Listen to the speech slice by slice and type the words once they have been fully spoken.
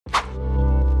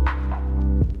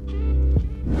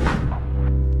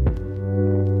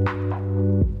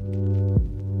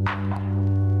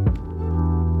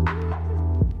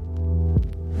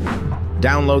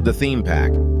Download the theme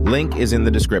pack. Link is in the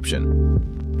description.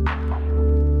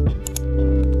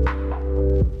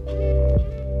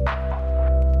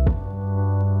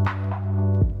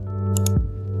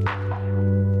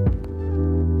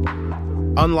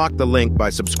 Unlock the link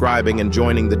by subscribing and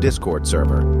joining the Discord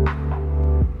server.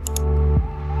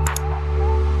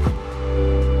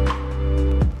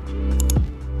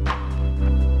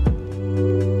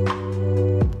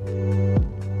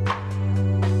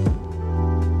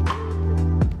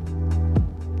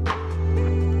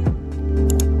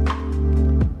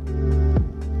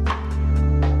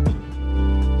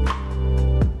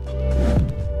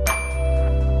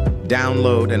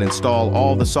 Download and install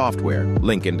all the software,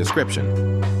 link in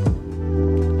description.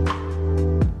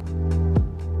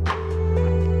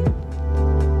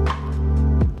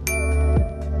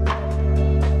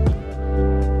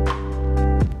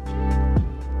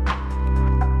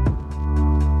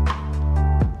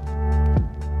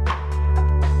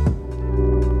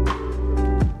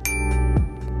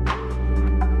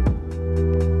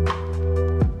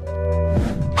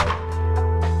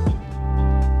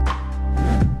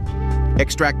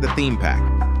 Extract the theme pack.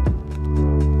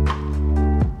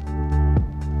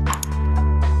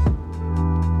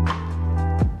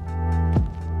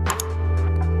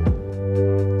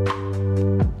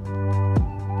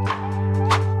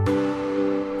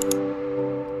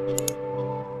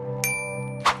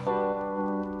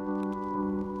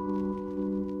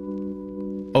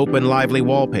 Open Lively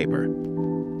Wallpaper.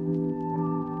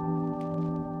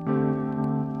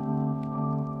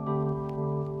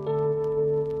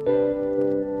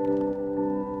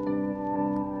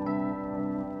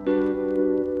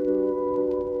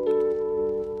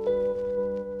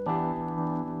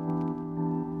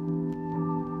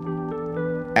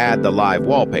 Add the live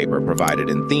wallpaper provided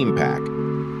in theme pack.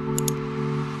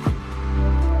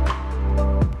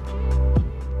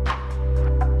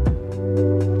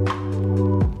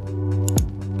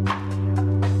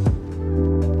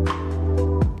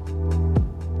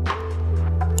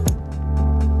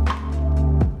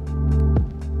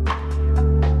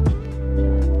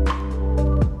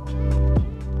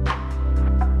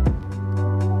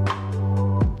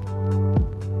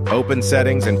 Open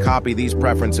Settings and copy these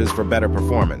preferences for better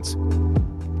performance.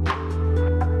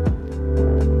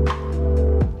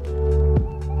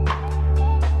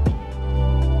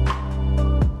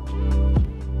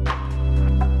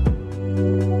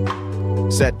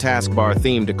 Set taskbar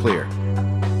theme to clear.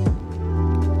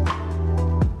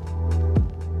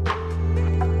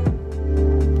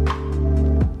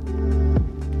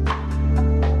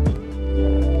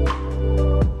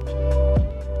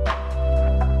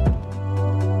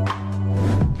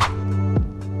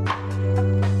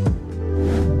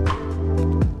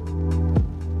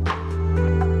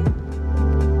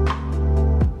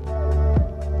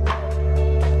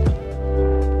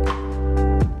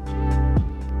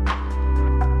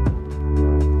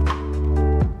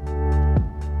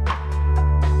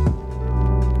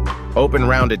 Open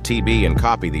Rounded TB and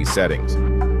copy these settings.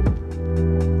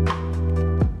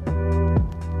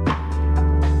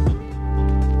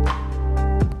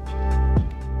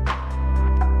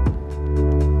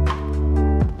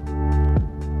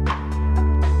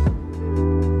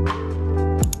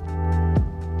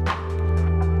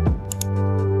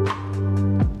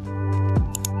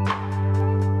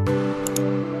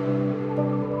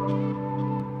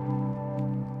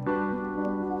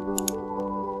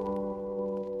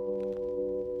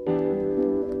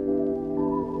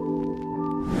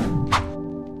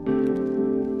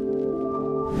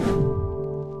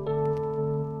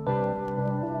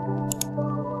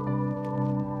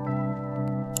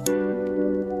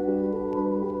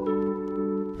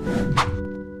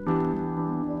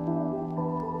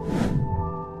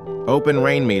 Open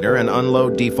Rainmeter and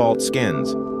unload default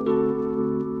skins.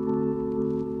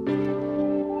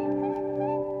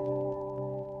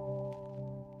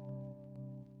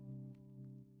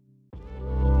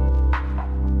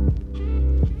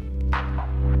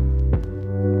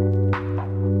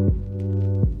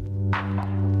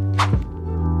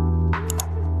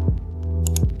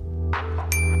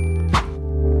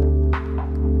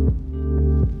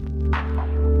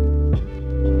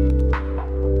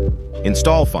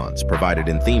 Install fonts provided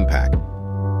in theme pack.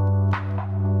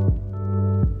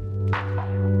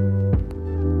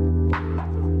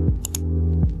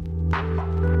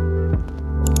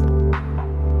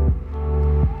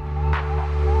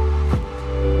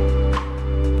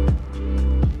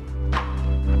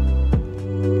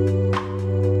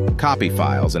 Copy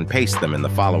files and paste them in the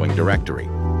following directory.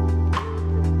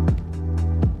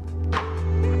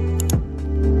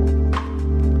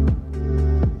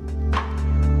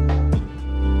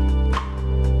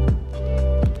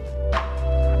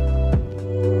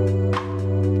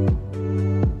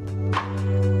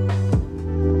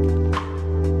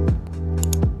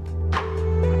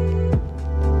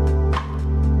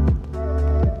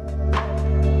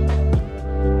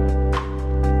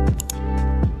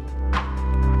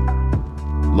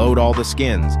 Load all the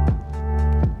skins.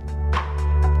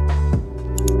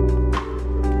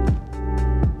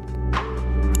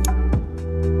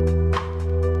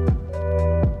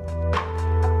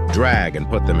 Drag and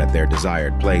put them at their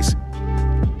desired place.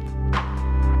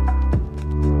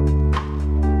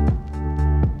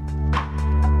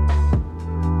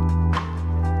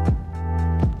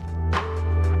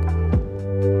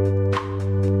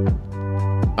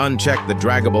 Uncheck the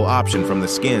draggable option from the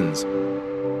skins.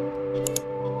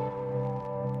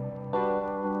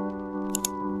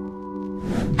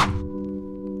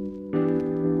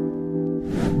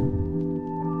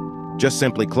 Just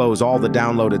simply close all the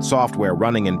downloaded software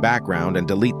running in background and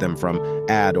delete them from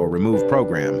Add or Remove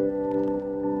Program.